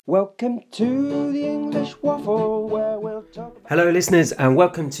Welcome to the English Waffle, where we'll talk about... Hello listeners, and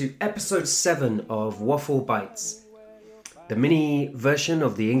welcome to episode 7 of Waffle Bites, the mini version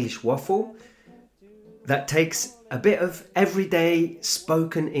of the English Waffle that takes a bit of everyday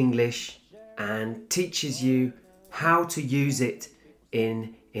spoken English and teaches you how to use it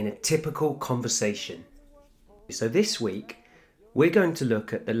in a typical conversation. So this week we're going to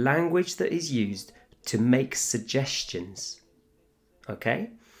look at the language that is used to make suggestions. Okay?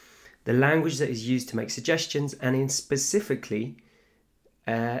 The language that is used to make suggestions, and in specifically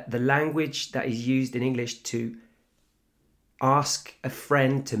the language that is used in English to ask a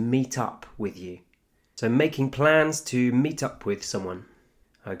friend to meet up with you. So making plans to meet up with someone.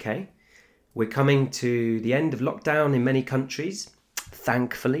 Okay? We're coming to the end of lockdown in many countries,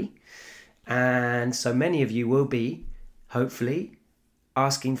 thankfully. And so many of you will be, hopefully,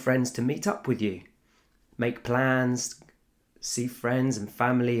 asking friends to meet up with you. Make plans, see friends and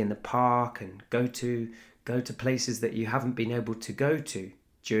family in the park, and go to places that you haven't been able to go to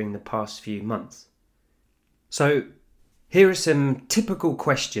during the past few months. So here are some typical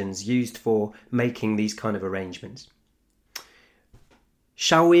questions used for making these kind of arrangements.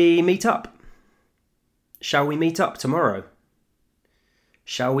 Shall we meet up? Shall we meet up tomorrow?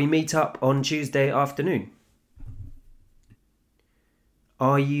 Shall we meet up on Tuesday afternoon?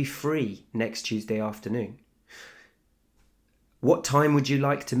 Are you free next Tuesday afternoon? What time would you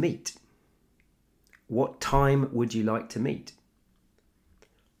like to meet? What time would you like to meet?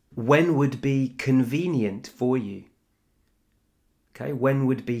 When would be convenient for you? Okay, when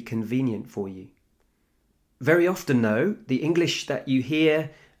would be convenient for you? Very often, though, the English that you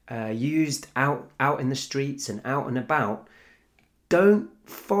hear used out in the streets and out and about don't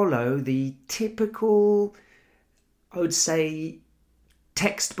follow the typical, I would say,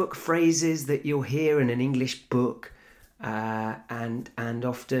 textbook phrases that you'll hear in an English book and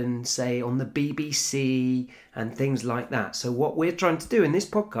often say on the BBC and things like that. So what we're trying to do in this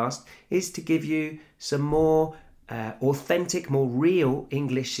podcast is to give you some more authentic, more real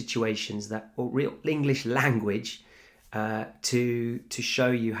English situations or real English language to show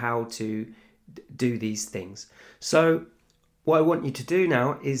you how to do these things. So what I want you to do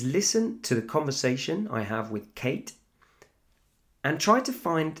now is listen to the conversation I have with Kate and try to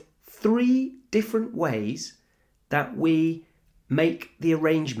find 3 different ways that we make the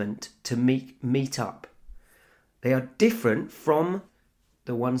arrangement to meet up. They are different from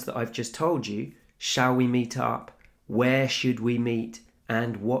the ones that I've just told you. Shall we meet up? Where should we meet?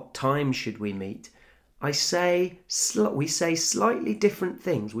 And what time should we meet? We say slightly different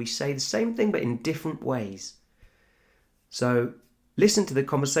things. We say the same thing but in different ways. So listen to the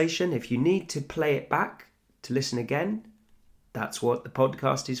conversation. If you need to play it back to listen again, that's what the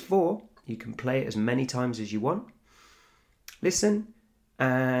podcast is for. You can play it as many times as you want. Listen,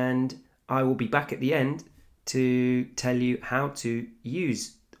 and I will be back at the end to tell you how to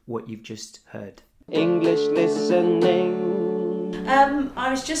use what you've just heard. English listening.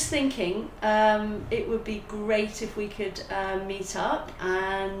 I was just thinking it would be great if we could meet up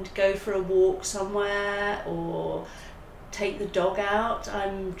and go for a walk somewhere or take the dog out.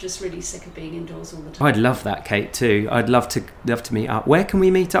 I'm just really sick of being indoors all the time. I'd love that, Kate, too. I'd love to meet up. Where can we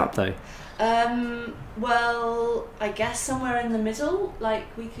meet up, though? Well, I guess somewhere in the middle. Like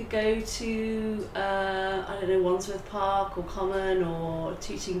we could go to, I don't know, Wandsworth Park or Common or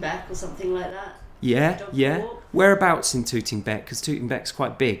Tooting Bec or something like that. Yeah. Walk. Whereabouts in Tooting Bec? Because Tooting Bec's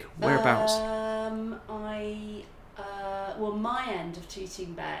quite big. Whereabouts? My end of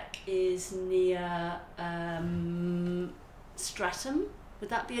Tooting Bec is near Streatham. Would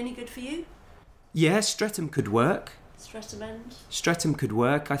that be any good for you? Yeah, Streatham could work. Streatham end? Streatham could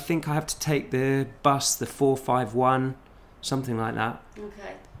work. I think I have to take the bus, the 451, something like that.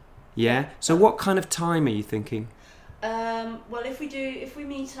 Okay. Yeah? So what kind of time are you thinking? Well, if we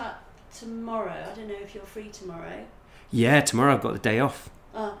meet up tomorrow, I don't know if you're free tomorrow. Yeah, tomorrow I've got the day off.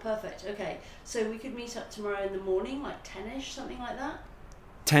 Oh, perfect. Okay. So we could meet up tomorrow in the morning, like 10ish, something like that?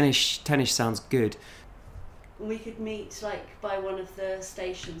 10ish sounds good. We could meet like by one of the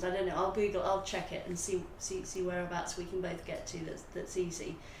stations. I don't know. I'll check it and see whereabouts we can both get to. That's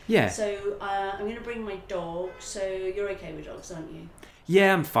easy. Yeah. So I'm going to bring my dog. So you're okay with dogs, aren't you?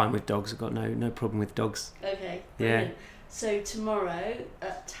 Yeah, I'm fine with dogs. I've got no problem with dogs. Okay. Brilliant. Yeah. So tomorrow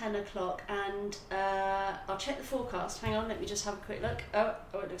at 10 o'clock, and I'll check the forecast. Hang on, let me just have a quick look. Oh,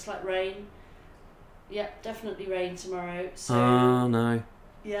 it looks like rain. Yep, definitely rain tomorrow. So. Oh no.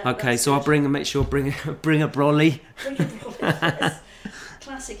 Yeah. Okay, so good. I'll bring a brolly. Bring a brolly.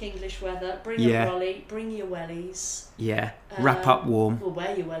 Yes. classic English weather. Bring Yeah. a brolly, bring your wellies. Yeah, wrap up warm. Or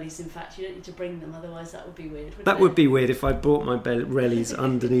wear your wellies, in fact. You don't need to bring them, otherwise that would be weird. That would be weird if I brought my rellies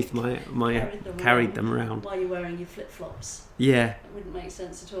underneath my carried them around. While you're wearing your flip-flops. Yeah. It wouldn't make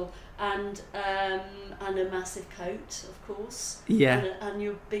sense at all. And a massive coat, of course. Yeah. And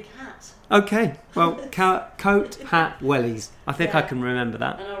your big hat. Okay. Well, coat, hat, wellies. I think I Yeah. can remember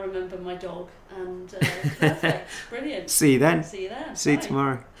that. And I'll remember my dog. And perfect. Brilliant. See you then. See you then. See you Bye.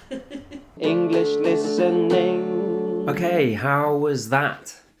 tomorrow. English listening. Okay, how was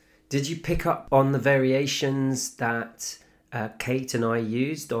that? Did you pick up on the variations that Kate and I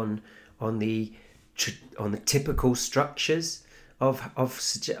used on the typical structures of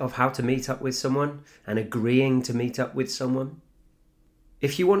how to meet up with someone and agreeing to meet up with someone?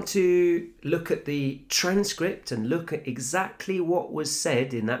 If you want to look at the transcript and look at exactly what was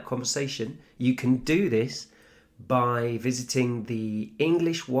said in that conversation, you can do this by visiting the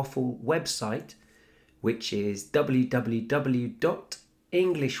English Waffle website, which is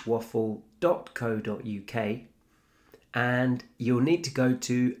www.englishwaffle.co.uk, and you'll need to go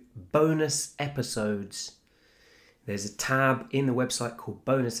to bonus episodes. There's a tab in the website called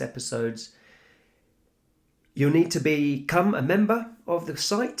bonus episodes. You'll need to become a member of the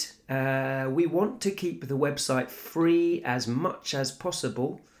site. We want to keep the website free as much as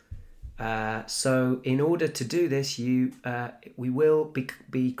possible. So in order to do this, we will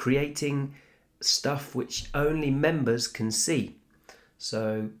be creating stuff which only members can see.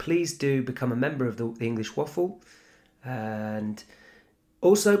 So please do become a member of the English Waffle. And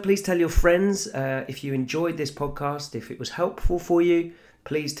also, please tell your friends if you enjoyed this podcast, if it was helpful for you,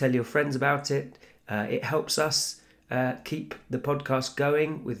 please tell your friends about it. It helps us keep the podcast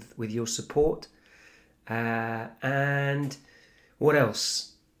going with your support. And what else?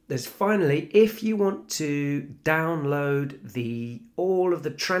 There's finally, if you want to download all of the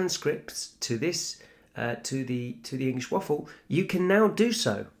transcripts to this to the English Waffle, you can now do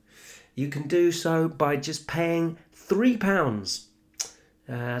so. You can do so by just paying £3.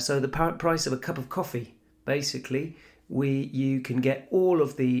 So the price of a cup of coffee, basically. You can get all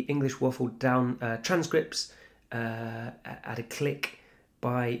of the English Waffle transcripts at a click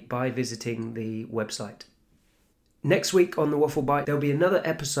by visiting the website. Next week on the Waffle Bite, there'll be another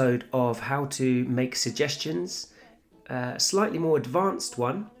episode of how to make suggestions, a slightly more advanced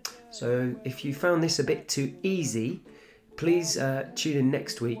one. So if you found this a bit too easy, please tune in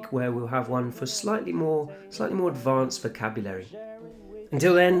next week where we'll have one for slightly more advanced vocabulary.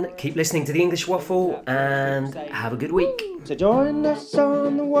 Until then, keep listening to the English Waffle and have a good week. So join us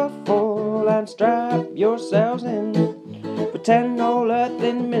on the Waffle and strap yourselves in for 10 whole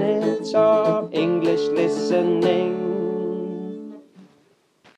earthly minutes of English listening.